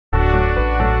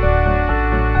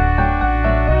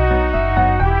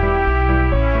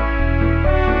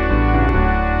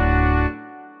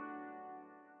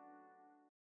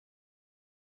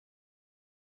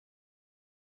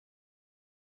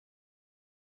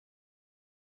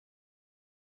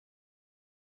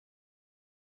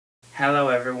Hello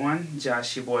everyone,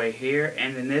 Josh your boy here,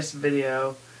 and in this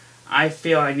video I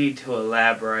feel I need to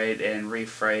elaborate and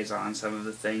rephrase on some of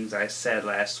the things I said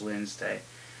last Wednesday.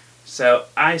 So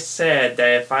I said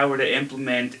that if I were to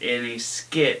implement any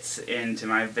skits into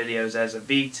my videos as a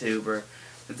VTuber,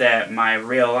 that my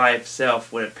real life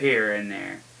self would appear in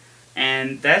there.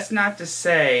 And that's not to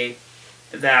say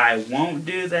that I won't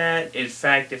do that. In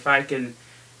fact, if I can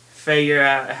figure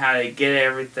out how to get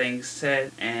everything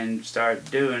set and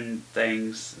start doing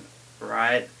things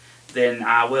right, then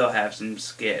I will have some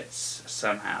skits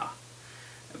somehow.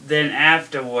 Then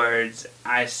afterwards,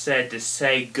 I said to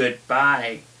say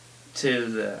goodbye to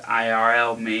the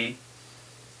IRL me,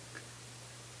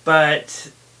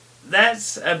 but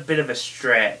that's a bit of a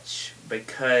stretch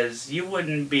because you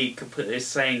wouldn't be completely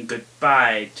saying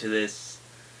goodbye to this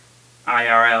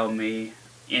IRL me.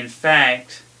 In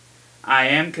fact, I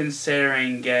am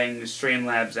considering getting the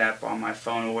Streamlabs app on my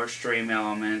phone or Stream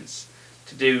Elements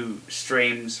to do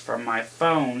streams from my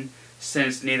phone,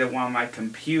 since neither one of my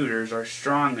computers are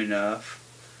strong enough.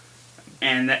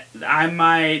 And I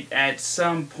might at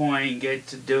some point get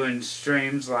to doing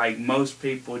streams like most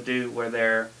people do, where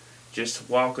they're just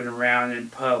walking around in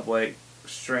public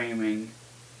streaming,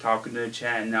 talking to the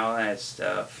chat and all that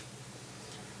stuff.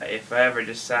 If I ever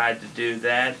decide to do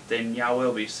that, then y'all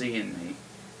will be seeing me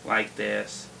like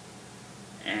this.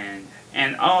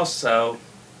 And also,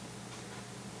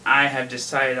 I have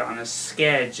decided on a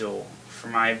schedule for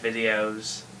my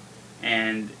videos,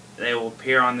 and they will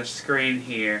appear on the screen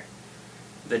here.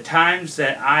 The times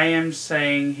that I am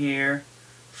saying here,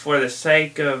 for the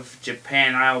sake of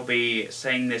Japan, I will be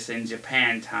saying this in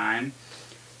Japan time.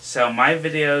 So my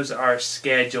videos are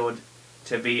scheduled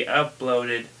to be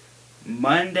uploaded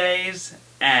Mondays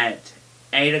at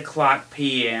 8 o'clock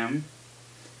p.m.,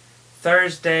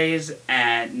 Thursdays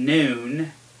at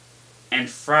noon, and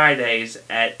Fridays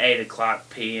at 8 o'clock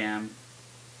p.m.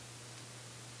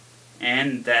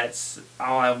 And that's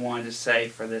all I wanted to say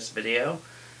for this video.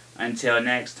 Until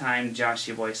next time, Josh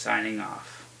your boy signing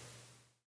off.